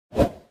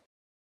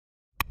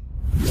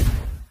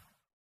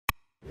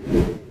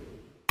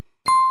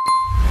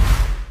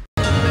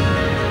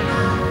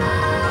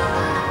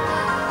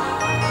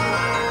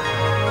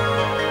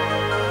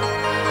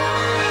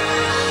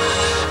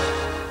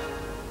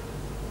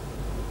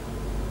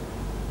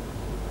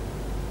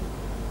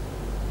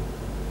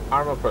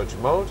Arm approach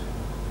mode.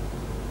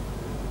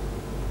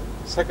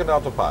 Second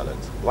autopilot.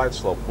 Glide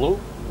slope blue.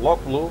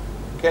 Lock blue.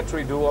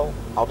 Cat3 dual.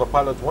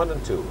 Autopilot 1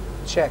 and 2.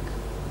 Check.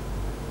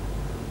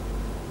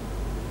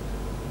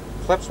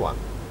 Flaps 1.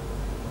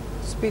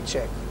 Speed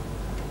check.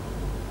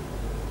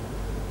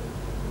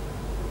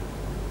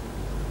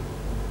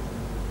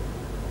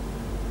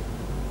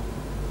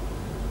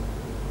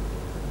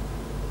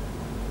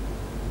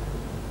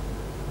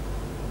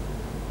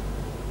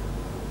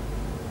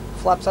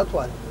 Flaps at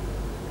 1.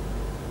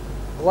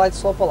 Glide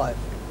slope alive.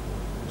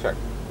 Check.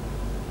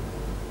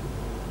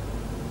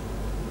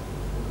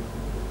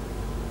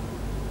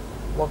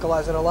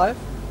 Localizer alive.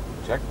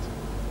 Checked.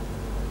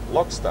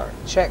 Lock star.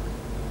 Check.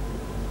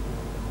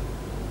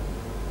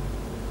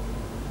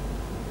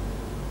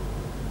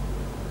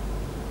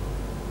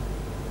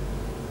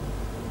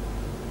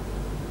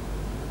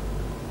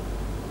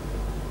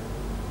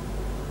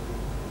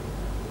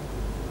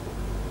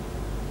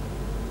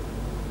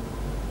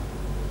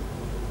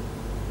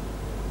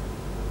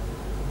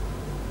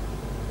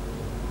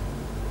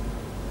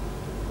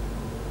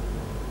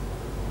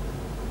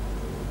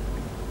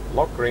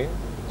 Lock green.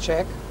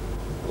 Check.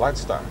 Glide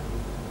star.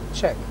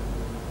 Check.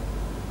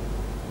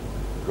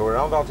 Go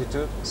around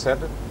altitude.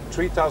 Set it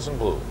 3000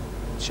 blue.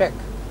 Check.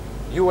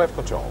 You have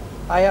control.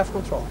 I have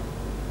control.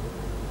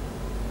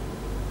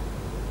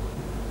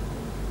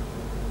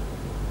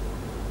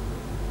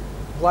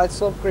 Glide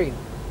slope green.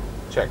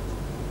 Checked.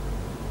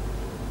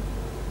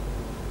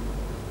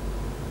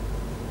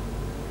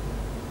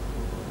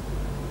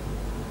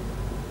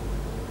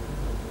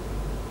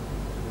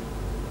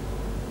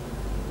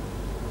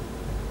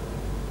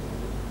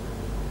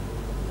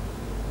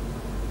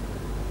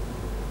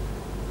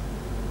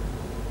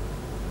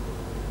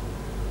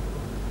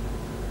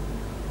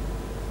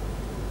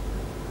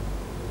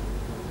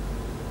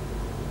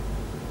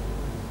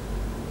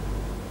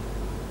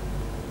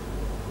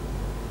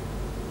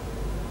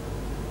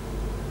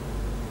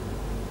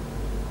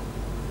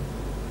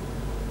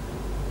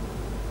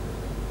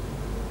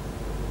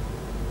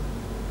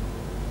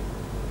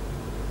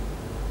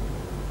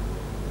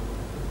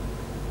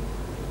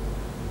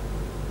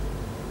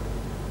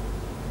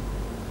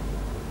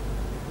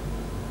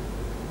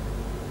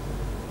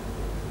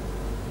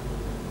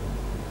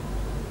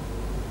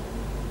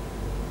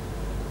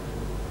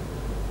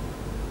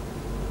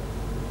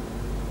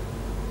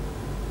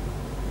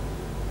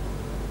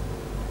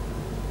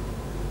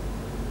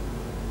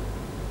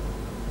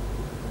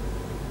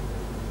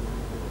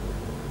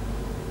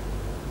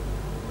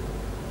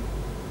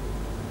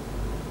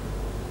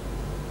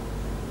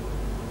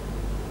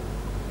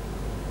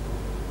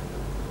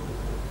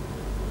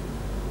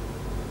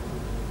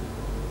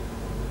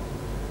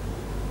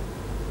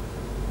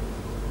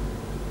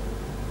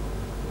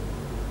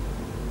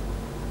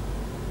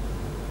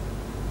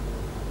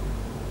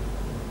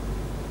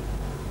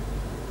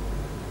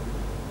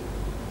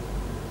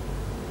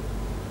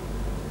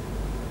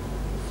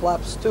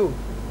 Flaps 2.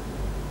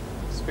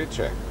 Speed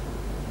check.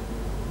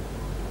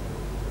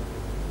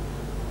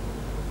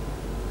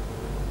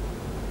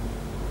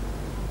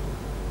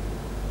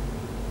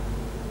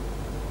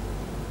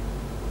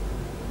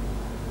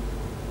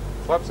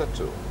 Flaps at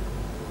 2.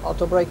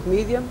 Auto brake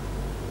medium.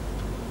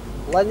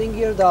 Landing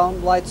gear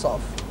down, lights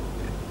off.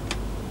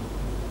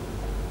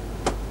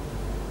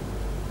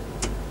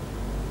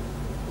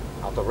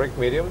 Auto brake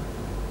medium.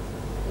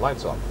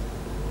 Lights off.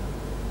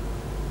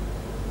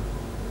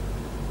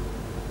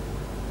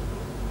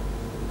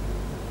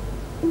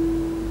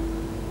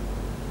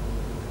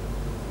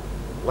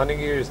 Landing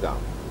gear is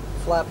down.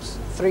 Flaps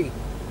 3.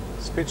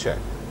 Speed check.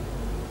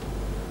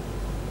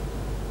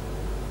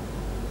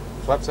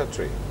 Flaps at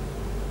 3.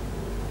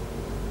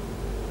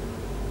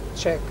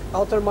 Check.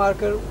 Outer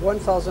marker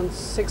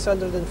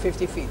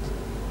 1650 feet.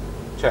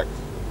 Checked.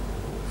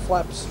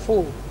 Flaps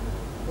full.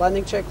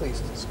 Landing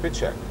checklist. Speed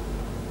check.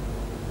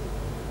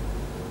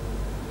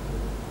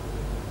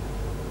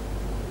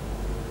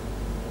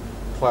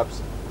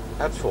 Flaps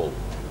at full.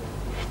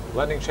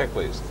 Landing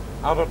checklist.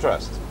 Auto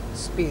thrust.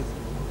 Speed.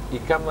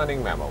 IIIB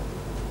landing memo.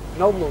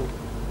 No blue.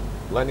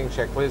 Landing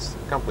checklist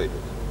completed.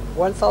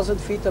 1000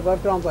 feet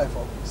above ground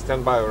level.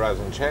 Standby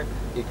horizon check.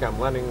 IIIB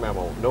landing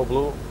memo. No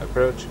blue.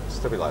 Approach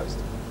stabilized.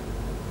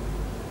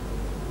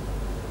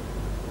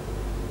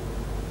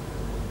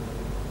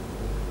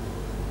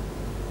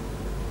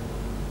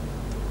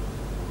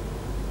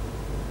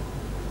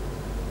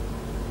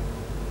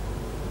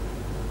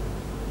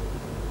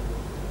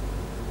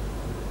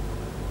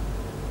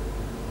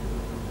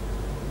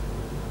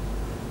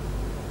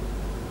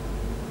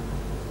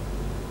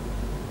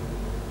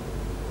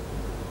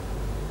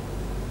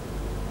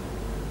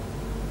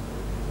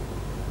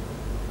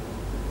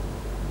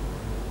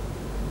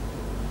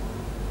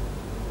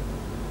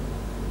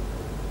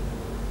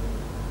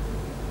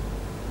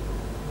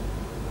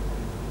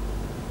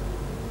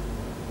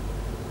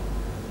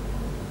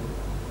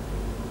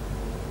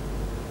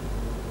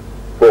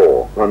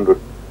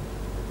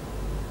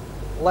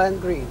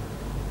 Land green.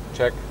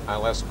 Check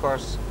ILS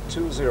course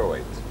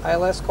 208.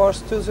 ILS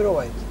course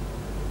 208.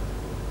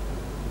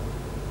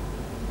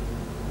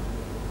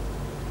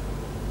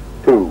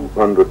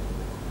 200.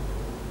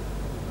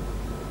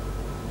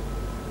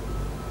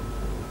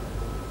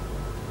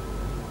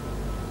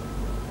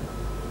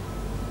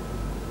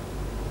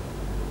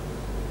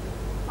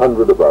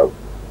 Hundred above.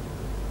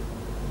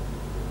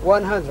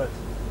 100.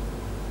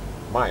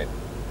 Mine.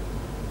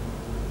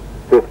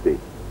 50,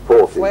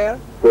 40, Flare.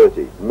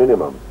 30,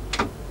 minimum.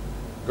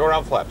 Go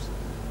around flaps.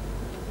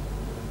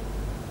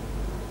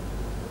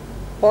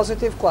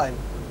 Positive climb.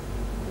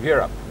 Gear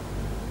up.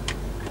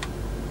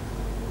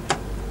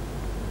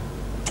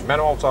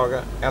 Manual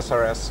toggle,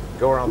 SRS,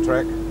 go around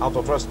track,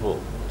 auto thrust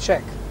pull.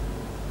 Check.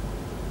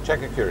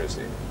 Check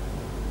accuracy.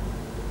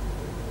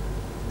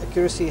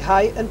 Accuracy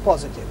high and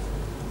positive.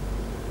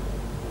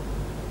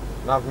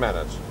 Nav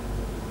manage.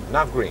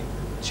 Nav green.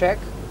 Check.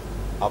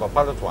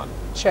 Autopilot 1.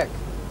 Check.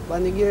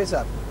 Landing gear is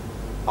up.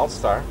 Alt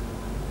star.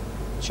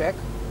 Check.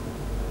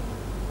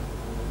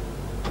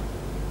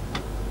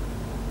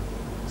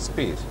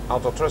 Speed.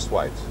 Auto thrust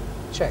wide.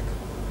 Check.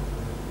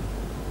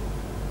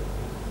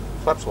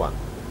 Flaps 1.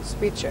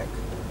 Speed check.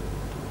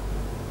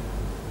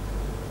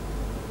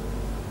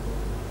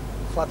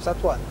 Flaps at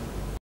 1.